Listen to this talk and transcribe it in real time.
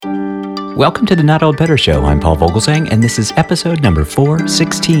Welcome to the Not Old Better Show. I'm Paul Vogelsang, and this is episode number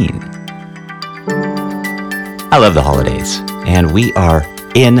 416. I love the holidays, and we are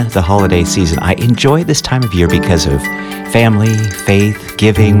in the holiday season. I enjoy this time of year because of family, faith,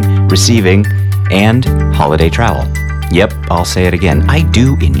 giving, receiving, and holiday travel. Yep, I'll say it again. I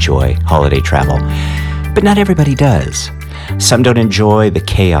do enjoy holiday travel, but not everybody does. Some don't enjoy the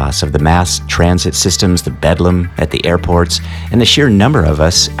chaos of the mass transit systems, the bedlam at the airports, and the sheer number of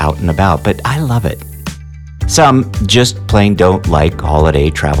us out and about, but I love it. Some just plain don't like holiday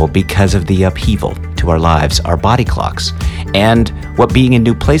travel because of the upheaval to our lives, our body clocks, and what being in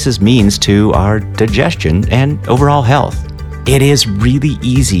new places means to our digestion and overall health. It is really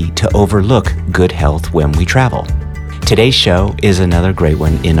easy to overlook good health when we travel. Today's show is another great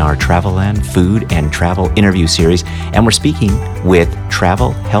one in our Traveland Food and Travel interview series, and we're speaking with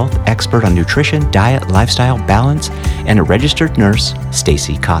travel health expert on nutrition, diet, lifestyle, balance, and a registered nurse,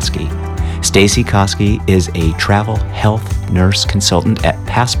 Stacy Koski. Stacy Koski is a travel health nurse consultant at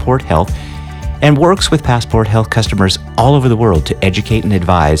Passport Health and works with Passport Health customers all over the world to educate and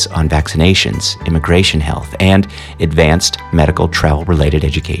advise on vaccinations, immigration health, and advanced medical travel-related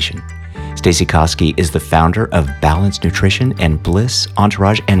education. Stacy Koski is the founder of Balanced Nutrition and Bliss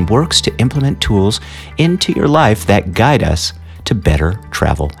Entourage and works to implement tools into your life that guide us to better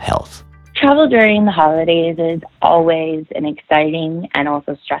travel health. Travel during the holidays is always an exciting and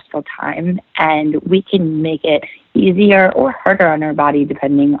also stressful time, and we can make it easier or harder on our body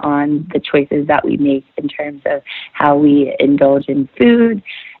depending on the choices that we make in terms of how we indulge in food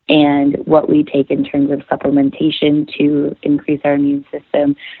and what we take in terms of supplementation to increase our immune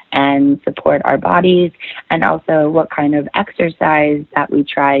system and support our bodies, and also what kind of exercise that we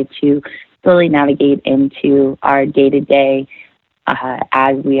try to slowly navigate into our day-to-day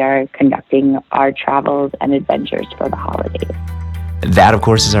as we are conducting our travels and adventures for the holidays. That, of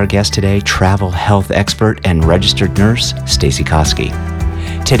course, is our guest today, travel health expert and registered nurse, Stacy Koski.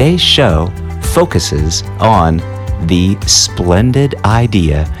 Today's show focuses on the splendid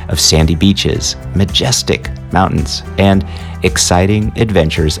idea of sandy beaches, majestic mountains, and exciting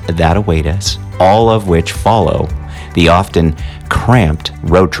adventures that await us, all of which follow the often cramped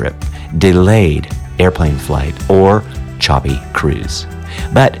road trip, delayed airplane flight, or choppy cruise.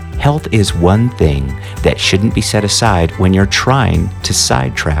 But health is one thing that shouldn't be set aside when you're trying to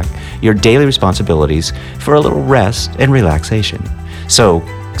sidetrack your daily responsibilities for a little rest and relaxation. So,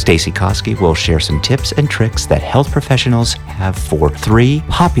 Stacy Koski will share some tips and tricks that health professionals have for 3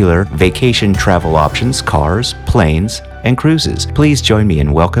 popular vacation travel options: cars, planes, and cruises. Please join me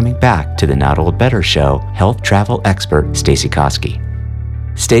in welcoming back to the Not Old Better Show, health travel expert Stacy Koski.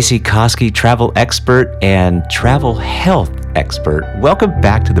 Stacy Koski, travel expert and travel health expert. Welcome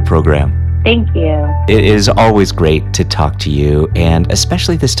back to the program. Thank you. It is always great to talk to you, and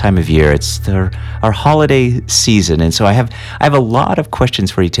especially this time of year. It's our holiday season, and so I have a lot of questions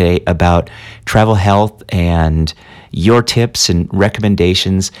for you today about travel health and your tips and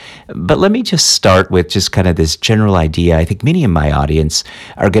recommendations. But let me just start with just kind of this general idea. I think many in my audience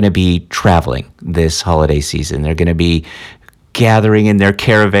are going to be traveling this holiday season. They're going to be gathering in their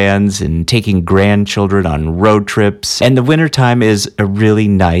caravans and taking grandchildren on road trips. And the wintertime is a really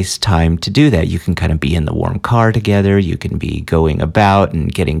nice time to do that. You can kind of be in the warm car together. You can be going about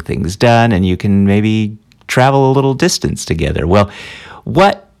and getting things done, and you can maybe travel a little distance together. Well,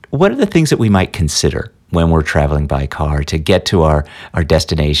 what are the things that we might consider when we're traveling by car to get to our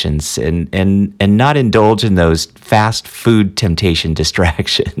destinations and not indulge in those fast food temptation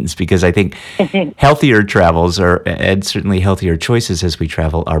distractions? Because I think healthier travels and certainly healthier choices as we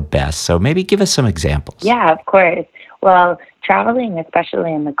travel are best. So maybe give us some examples. Yeah, of course. Well, traveling,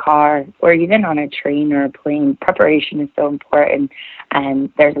 especially in the car or even on a train or a plane, preparation is so important.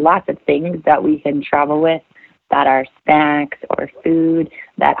 And there's lots of things that we can travel with that are snacks or food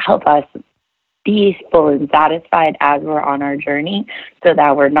that help us be full and satisfied as we're on our journey, so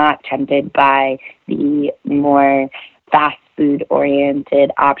that we're not tempted by the more fast food oriented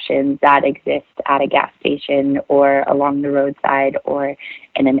options that exist at a gas station or along the roadside or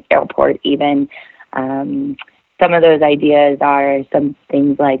in an airport even. Some of those ideas are some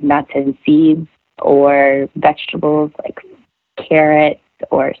things like nuts and seeds or vegetables like carrots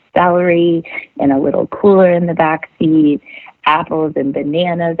or celery in a little cooler in the back seat. Apples and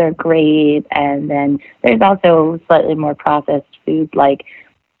bananas are great. And then there's also slightly more processed foods like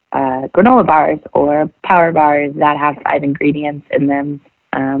granola bars or power bars that have 5 ingredients in them.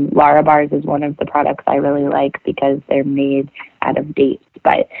 Lara bars is one of the products I really like because they're made out of dates.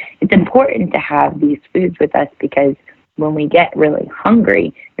 But it's important to have these foods with us because when we get really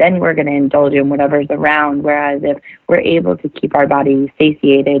hungry, then we're going to indulge in whatever's around. Whereas if we're able to keep our body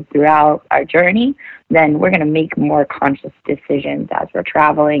satiated throughout our journey, then we're going to make more conscious decisions as we're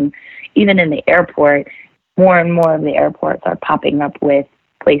traveling. Even in the airport, more and more of the airports are popping up with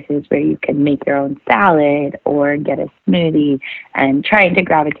places where you can make your own salad or get a smoothie, and trying to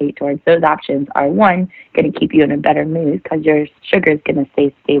gravitate towards those options are, one, going to keep you in a better mood because your sugar is going to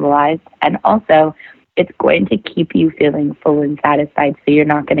stay stabilized, and also it's going to keep you feeling full and satisfied, so you're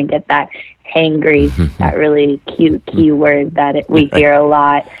not going to get that hangry, that really cute keyword that we hear a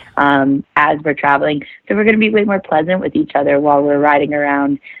lot as we're traveling. So we're going to be way more pleasant with each other while we're riding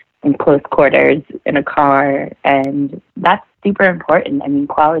around in close quarters in a car, and that's super important. I mean,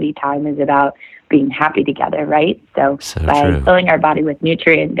 quality time is about being happy together, right? So by true. filling our body with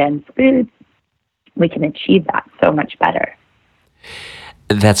nutrient-dense foods, we can achieve that so much better.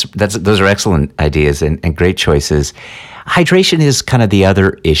 Those are excellent ideas and great choices. Hydration is kind of the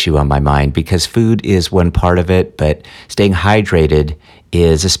other issue on my mind, because food is one part of it, but staying hydrated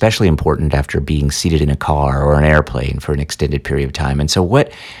is especially important after being seated in a car or an airplane for an extended period of time. And so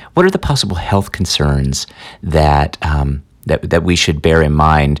what are the possible health concerns that we should bear in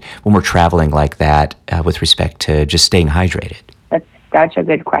mind when we're traveling like that with respect to just staying hydrated? That's such a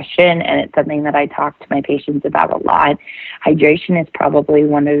good question, and it's something that I talk to my patients about a lot. Hydration is probably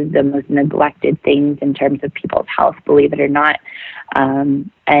one of the most neglected things in terms of people's health, believe it or not.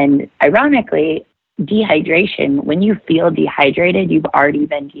 And ironically, dehydration, when you feel dehydrated, you've already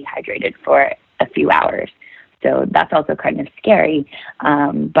been dehydrated for a few hours. So that's also kind of scary.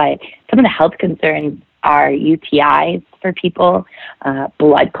 But some of the health concerns are UTIs for people.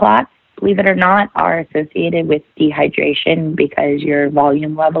 Blood clots, believe it or not, are associated with dehydration because your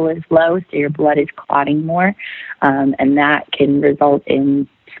volume level is low, so your blood is clotting more. And that can result in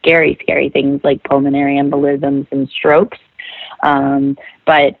scary things like pulmonary embolisms and strokes. And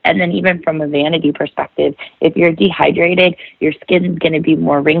then even from a vanity perspective, if you're dehydrated, your skin's going to be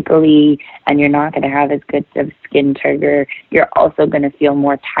more wrinkly and you're not going to have as good of skin turgor. You're also going to feel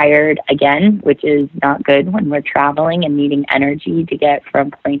more tired again, which is not good when we're traveling and needing energy to get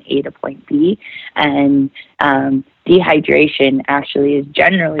from point A to point B. And dehydration actually is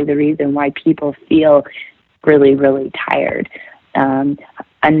generally the reason why people feel really, really tired.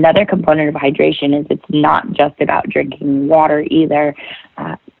 Another component of hydration is it's not just about drinking water either.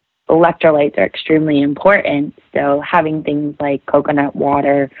 Electrolytes are extremely important, so having things like coconut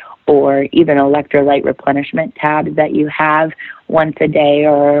water or even electrolyte replenishment tabs that you have once a day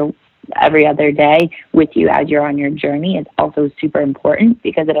or every other day with you as you're on your journey is also super important,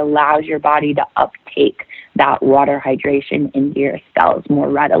 because it allows your body to uptake that water hydration into your cells more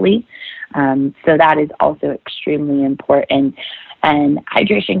readily. So that is also extremely important. And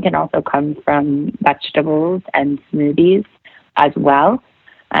hydration can also come from vegetables and smoothies as well.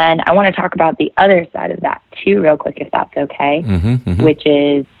 And I want to talk about the other side of that too real quick, if that's okay, which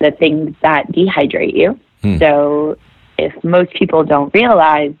is the things that dehydrate you. So if most people don't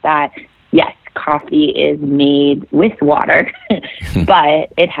realize that, yes, coffee is made with water,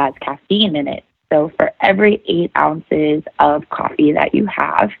 but it has caffeine in it. So for every 8 ounces of coffee that you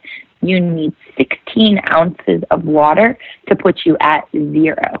have, you need 16 ounces of water to put you at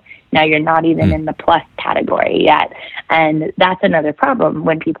 0. Now, you're not even in the plus category yet. And that's another problem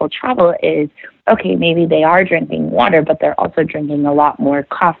when people travel is, okay, maybe they are drinking water, but they're also drinking a lot more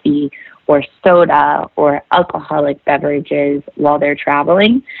coffee or soda or alcoholic beverages while they're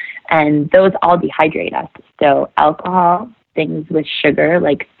traveling. And those all dehydrate us. So alcohol, things with sugar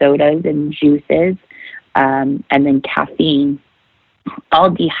like sodas and juices, and then caffeine, all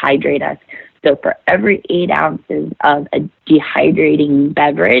dehydrate us. So for every 8 ounces of a dehydrating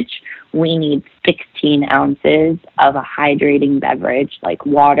beverage, we need 16 ounces of a hydrating beverage like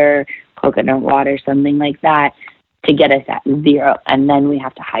water, coconut water, something like that, to get us at 0. And then we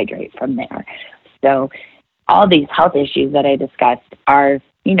have to hydrate from there. So all these health issues that I discussed are,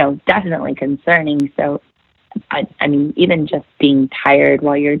 definitely concerning. So I mean, even just being tired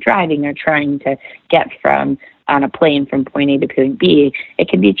while you're driving or trying to get on a plane from point A to point B, it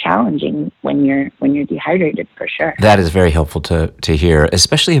can be challenging when you're dehydrated, for sure. That is very helpful to hear,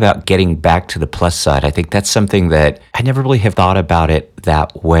 especially about getting back to the plus side. I think that's something that I never really have thought about it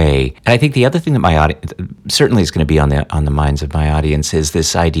that way. And I think the other thing that my audience certainly is going to be on the minds of my audience is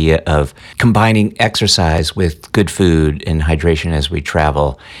this idea of combining exercise with good food and hydration as we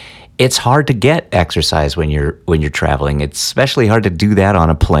travel. It's hard to get exercise when you're traveling. It's especially hard to do that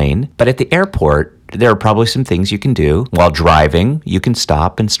on a plane. But at the airport, There are probably some things you can do while driving. You can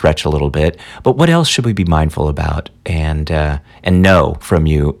stop and stretch a little bit. But what else should we be mindful about and know from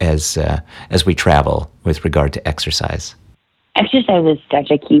you as we travel with regard to exercise? Exercise is such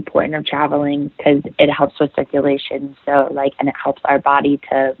a key point of traveling because it helps with circulation. And it helps our body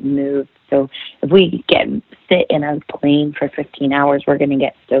to move. So if we sit in a plane for 15 hours, we're going to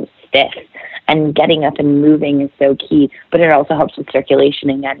get so stiff. And getting up and moving is so key, but it also helps with circulation.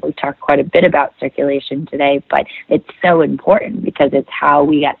 Again, we talked quite a bit about circulation today, but it's so important because it's how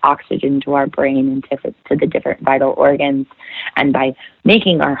we get oxygen to our brain and to the different vital organs. And by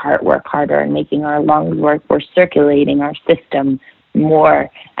making our heart work harder and making our lungs work, we're circulating our system more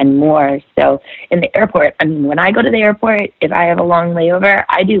and more. So in the airport, when I go to the airport, if I have a long layover,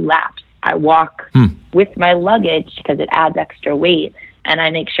 I do laps. I walk with my luggage because it adds extra weight. And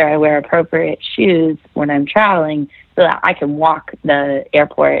I make sure I wear appropriate shoes when I'm traveling so that I can walk the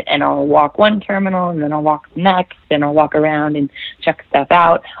airport, and I'll walk one terminal and then I'll walk the next and I'll walk around and check stuff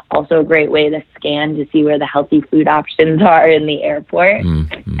out. Also a great way to scan to see where the healthy food options are in the airport,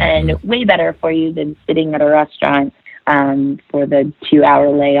 and way better for you than sitting at a restaurant for the 2-hour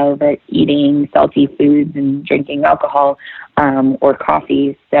layover, eating salty foods and drinking alcohol or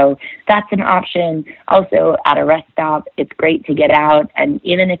coffee. So that's an option. Also, at a rest stop, it's great to get out. And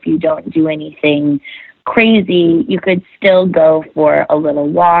even if you don't do anything crazy, you could still go for a little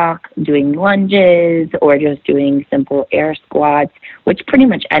walk, doing lunges, or just doing simple air squats, which pretty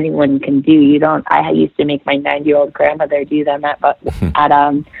much anyone can do. I used to make my 90-year-old grandmother do them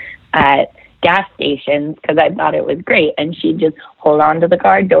at gas stations because I thought it was great. And she'd just hold on to the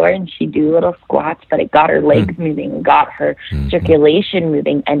car door and she'd do little squats, but it got her legs moving, got her circulation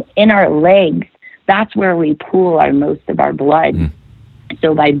moving. And in our legs, that's where we pool most of our blood.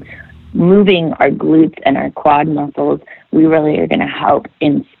 So by moving our glutes and our quad muscles, we really are going to help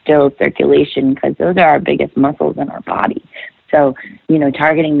instill circulation because those are our biggest muscles in our body. So,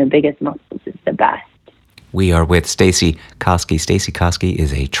 targeting the biggest muscles is the best. We are with Stacy Koski. Stacy Koski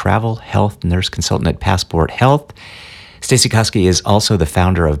is a travel health nurse consultant at Passport Health. Stacy Koski is also the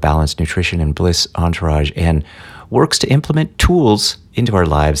founder of Balanced Nutrition and Bliss Entourage and works to implement tools into our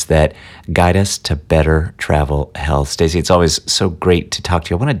lives that guide us to better travel health. Stacy, it's always so great to talk to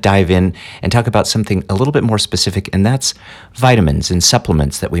you. I want to dive in and talk about something a little bit more specific, and that's vitamins and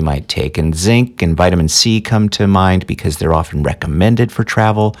supplements that we might take. And zinc and vitamin C come to mind because they're often recommended for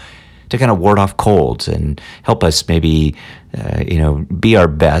travel to kind of ward off colds and help us maybe, be our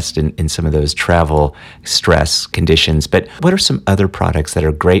best in some of those travel stress conditions. But what are some other products that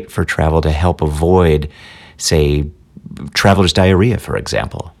are great for travel to help avoid, say, traveler's diarrhea, for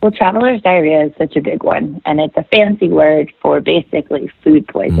example? Well, traveler's diarrhea is such a big one, and it's a fancy word for basically food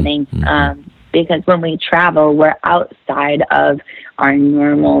poisoning. Because when we travel, we're outside of our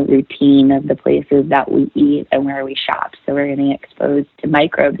normal routine of the places that we eat and where we shop. So we're getting exposed to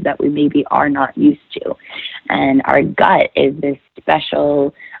microbes that we maybe are not used to. And our gut is this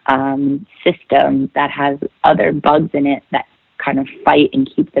special system that has other bugs in it that kind of fight and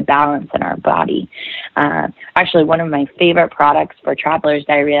keep the balance in our body. Actually, one of my favorite products for traveler's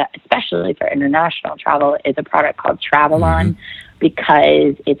diarrhea, especially for international travel, is a product called Travelon,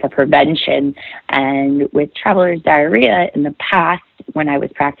 because it's a prevention. And with traveler's diarrhea in the past, when I was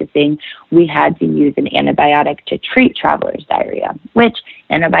practicing, we had to use an antibiotic to treat traveler's diarrhea, which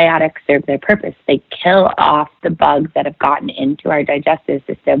antibiotics serve their purpose. They kill off the bugs that have gotten into our digestive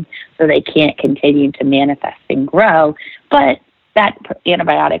system so they can't continue to manifest and grow. But that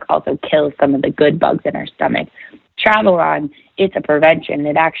antibiotic also kills some of the good bugs in our stomach. Travelon, it's a prevention.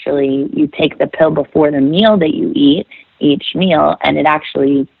 It actually, you take the pill before the meal that you eat, each meal, and it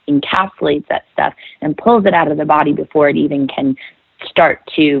actually encapsulates that stuff and pulls it out of the body before it even can start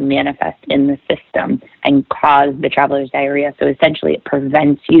to manifest in the system and cause the traveler's diarrhea. So essentially it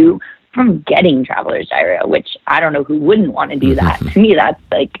prevents you from getting traveler's diarrhea, which I don't know who wouldn't want to do that. To me, that's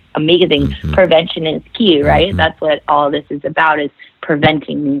like amazing. Prevention is key, right? That's what all this is about, is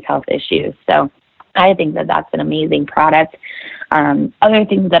preventing these health issues. So I think that that's an amazing product. Other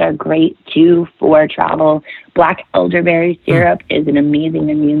things that are great too for travel, black elderberry syrup is an amazing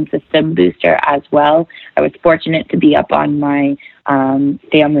immune system booster as well. I was fortunate to be up on my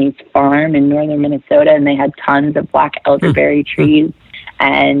family's farm in northern Minnesota, and they had tons of black elderberry trees.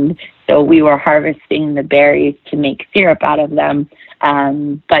 And so we were harvesting the berries to make syrup out of them.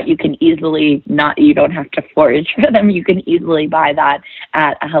 But you can easily you don't have to forage for them. You can easily buy that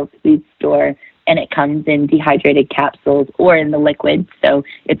at a health food store. And it comes in dehydrated capsules or in the liquid. So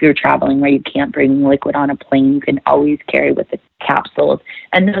if you're traveling where you can't bring liquid on a plane, you can always carry with the capsules.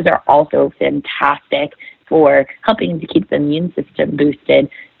 And those are also fantastic for helping to keep the immune system boosted,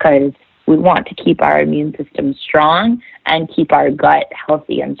 because we want to keep our immune system strong and keep our gut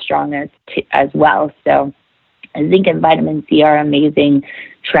healthy and strong as well. So zinc and vitamin C are amazing.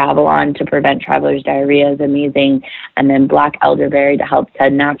 Travelon to prevent traveler's diarrhea is amazing. And then black elderberry to help to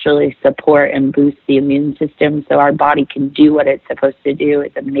naturally support and boost the immune system so our body can do what it's supposed to do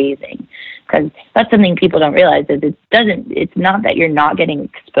is amazing. Because that's something people don't realize is it's not that you're not getting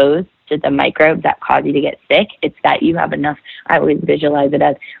exposed to the microbes that cause you to get sick. It's that you have enough, I always visualize it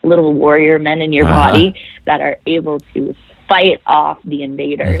as little warrior men in your body that are able to fight off the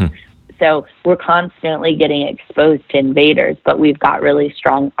invaders. Mm-hmm. So we're constantly getting exposed to invaders, but we've got really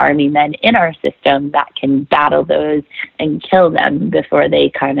strong army men in our system that can battle those and kill them before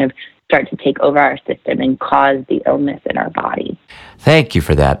they kind of start to take over our system and cause the illness in our bodies. Thank you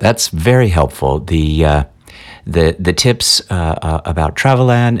for that. That's very helpful. The tips about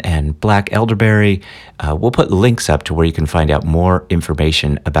Travelon and black elderberry, we'll put links up to where you can find out more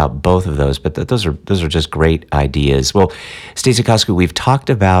information about both of those. But those are just great ideas. Well, Stacey Kosky, we've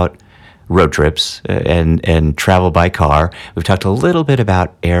talked about road trips and travel by car. We've talked a little bit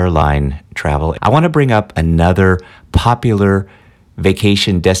about airline travel. I want to bring up another popular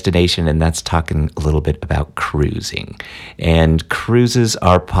vacation destination, and that's talking a little bit about cruising. And cruises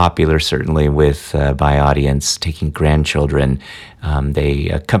are popular, certainly, with my audience, taking grandchildren. They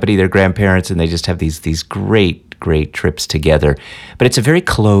accompany their grandparents, and they just have these great trips together. But it's a very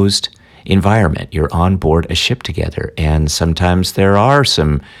closed environment. You're on board a ship together, and sometimes there are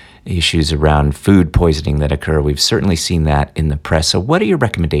some issues around food poisoning that occur. We've certainly seen that in the press. So what are your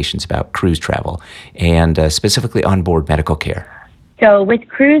recommendations about cruise travel and specifically onboard medical care? So with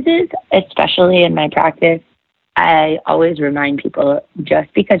cruises, especially in my practice, I always remind people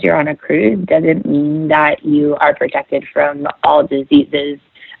just because you're on a cruise doesn't mean that you are protected from all diseases,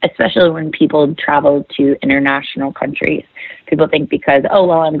 especially when people travel to international countries. People think because,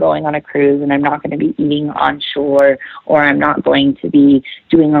 I'm going on a cruise and I'm not going to be eating on shore, or I'm not going to be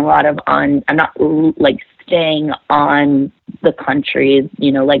doing I'm not like staying on the countries,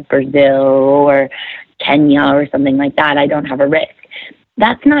 like Brazil or Kenya or something like that, I don't have a risk.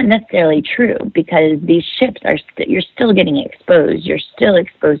 That's not necessarily true, because these ships you're still getting exposed. You're still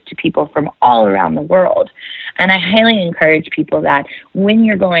exposed to people from all around the world. And I highly encourage people that when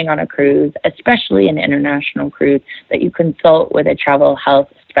you're going on a cruise, especially an international cruise, that you consult with a travel health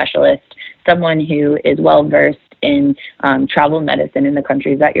specialist, someone who is well-versed in travel medicine in the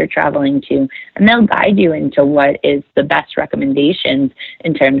countries that you're traveling to, and they'll guide you into what is the best recommendations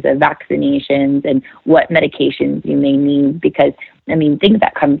in terms of vaccinations and what medications you may need, because things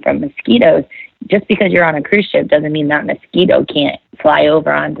that come from mosquitoes, just because you're on a cruise ship doesn't mean that mosquito can't fly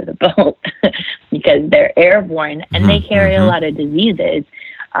over onto the boat because they're airborne and they carry a lot of diseases.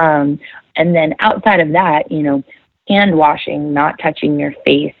 And then outside of that, hand washing, not touching your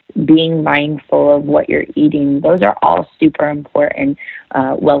face, being mindful of what you're eating, those are all super important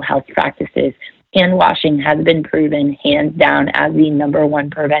health practices. Hand washing has been proven hands down as the number one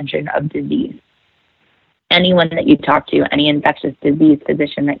prevention of disease. Anyone that you talk to, any infectious disease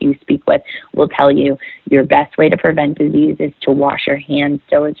physician that you speak with will tell you your best way to prevent disease is to wash your hands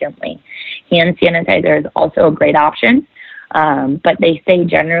diligently. Hand sanitizer is also a great option, but they say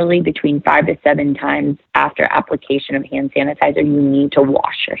generally between 5 to 7 times after application of hand sanitizer, you need to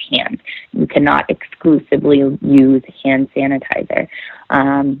wash your hands. You cannot exclusively use hand sanitizer.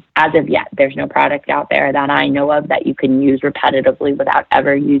 As of yet, there's no product out there that I know of that you can use repetitively without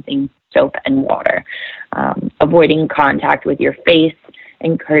ever using soap and water. Avoiding contact with your face,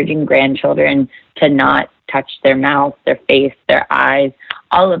 encouraging grandchildren to not touch their mouth, their face, their eyes.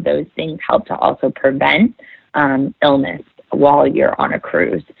 All of those things help to also prevent illness while you're on a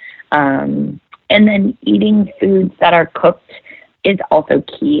cruise. And then eating foods that are cooked is also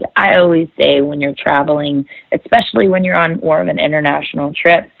key. I always say when you're traveling, especially when you're on more of an international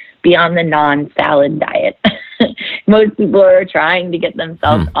trip, be on the non-salad diet. Most people are trying to get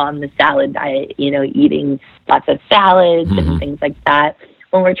themselves on the salad diet, eating lots of salads and things like that.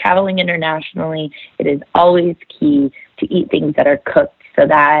 When we're traveling internationally, it is always key to eat things that are cooked so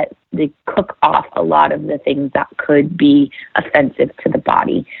that they cook off a lot of the things that could be offensive to the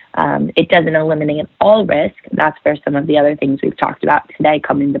body. It doesn't eliminate all risk. That's where some of the other things we've talked about today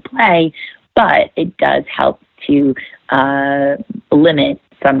come into play, but it does help to limit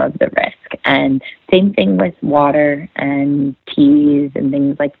some of the risk. And same thing with water and teas and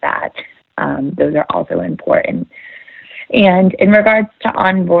things like that. Those are also important. And in regards to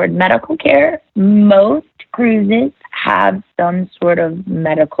onboard medical care, most cruises have some sort of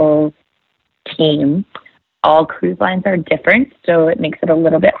medical team. all cruise lines are different, so it makes it a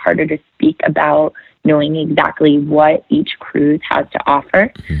little bit harder to speak about knowing exactly what each cruise has to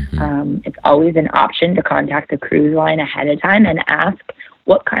offer. It's always an option to contact the cruise line ahead of time and ask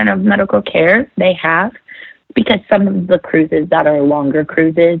what kind of medical care they have, because some of the cruises that are longer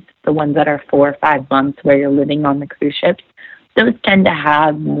cruises, the ones that are 4 or 5 months where you're living on the cruise ships, those tend to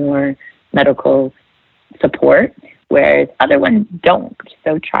have more medical support, whereas other ones don't.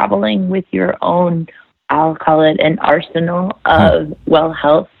 So traveling with your own, I'll call it an arsenal of well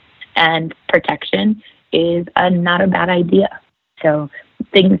health and protection is not a bad idea. So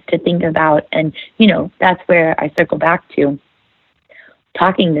things to think about. And, that's where I circle back to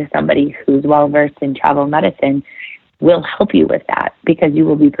talking to somebody who's well-versed in travel medicine will help you with that, because you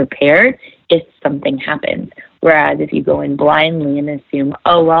will be prepared if something happens. Whereas if you go in blindly and assume,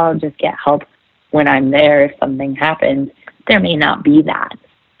 oh, well, I'll just get help when I'm there if something happens, there may not be that.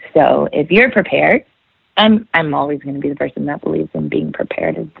 So if you're prepared, I'm always going to be the person that believes in being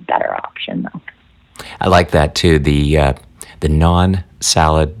prepared is the better option, though. I like that too. The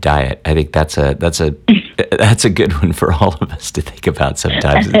non-salad diet. I think that's a good one for all of us to think about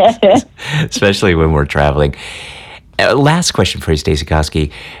sometimes, especially when we're traveling. Last question for you, Stacey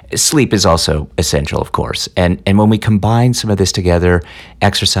Koski. Sleep is also essential, of course. And when we combine some of this together,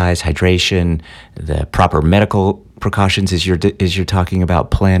 exercise, hydration, the proper medical precautions as you're talking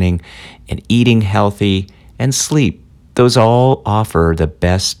about planning, and eating healthy, and sleep, those all offer the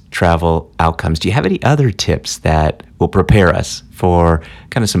best travel outcomes. Do you have any other tips that will prepare us for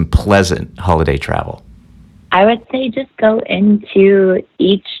kind of some pleasant holiday travel? I would say just go into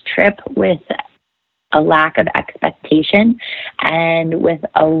each trip with a lack of expectation and with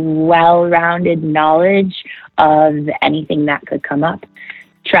a well-rounded knowledge of anything that could come up.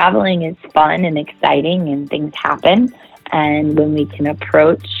 Traveling is fun and exciting and things happen. And when we can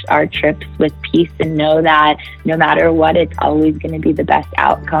approach our trips with peace and know that no matter what, it's always going to be the best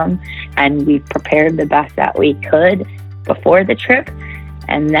outcome, and we've prepared the best that we could before the trip,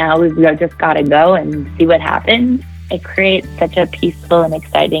 and now we've just got to go and see what happens, it creates such a peaceful and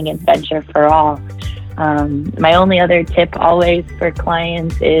exciting adventure for all. My only other tip always for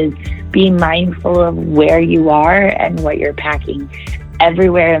clients is be mindful of where you are and what you're packing.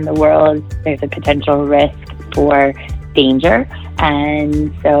 Everywhere in the world, there's a potential risk for danger.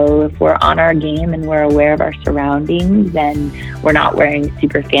 And so if we're on our game and we're aware of our surroundings and we're not wearing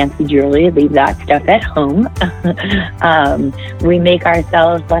super fancy jewelry, leave that stuff at home. We make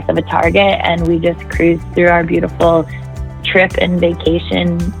ourselves less of a target and we just cruise through our beautiful trip and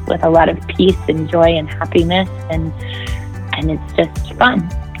vacation with a lot of peace and joy and happiness. And it's just fun,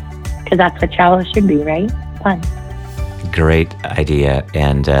 because that's what travel should be, right? Fun. Great idea,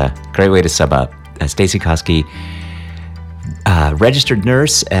 and great way to sum up. Stacey Koski, registered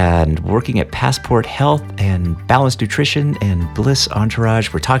nurse and working at Passport Health and Balanced Nutrition and Bliss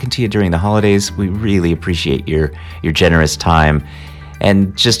Entourage. We're talking to you during the holidays. We really appreciate your generous time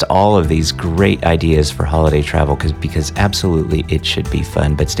and just all of these great ideas for holiday travel, because absolutely it should be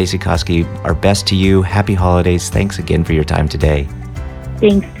fun. But Stacey Koski, our best to you. Happy holidays. Thanks again for your time today.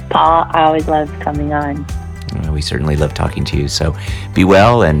 Thanks, Paul. I always love coming on. We certainly love talking to you. So be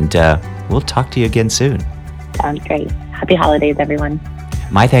well, and we'll talk to you again soon. Sounds great. Happy holidays, everyone.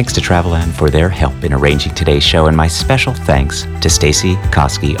 My thanks to Travelan for their help in arranging today's show, and my special thanks to Stacey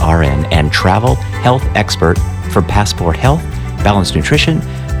Koski, RN and travel health expert for Passport Health, Balanced Nutrition,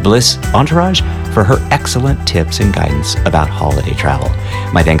 Bliss Entourage, for her excellent tips and guidance about holiday travel.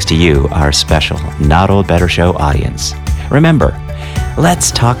 My thanks to you, our special Not Old Better Show audience. Remember, let's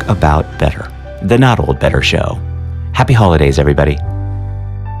talk about better. The Not Old Better Show. Happy holidays, everybody.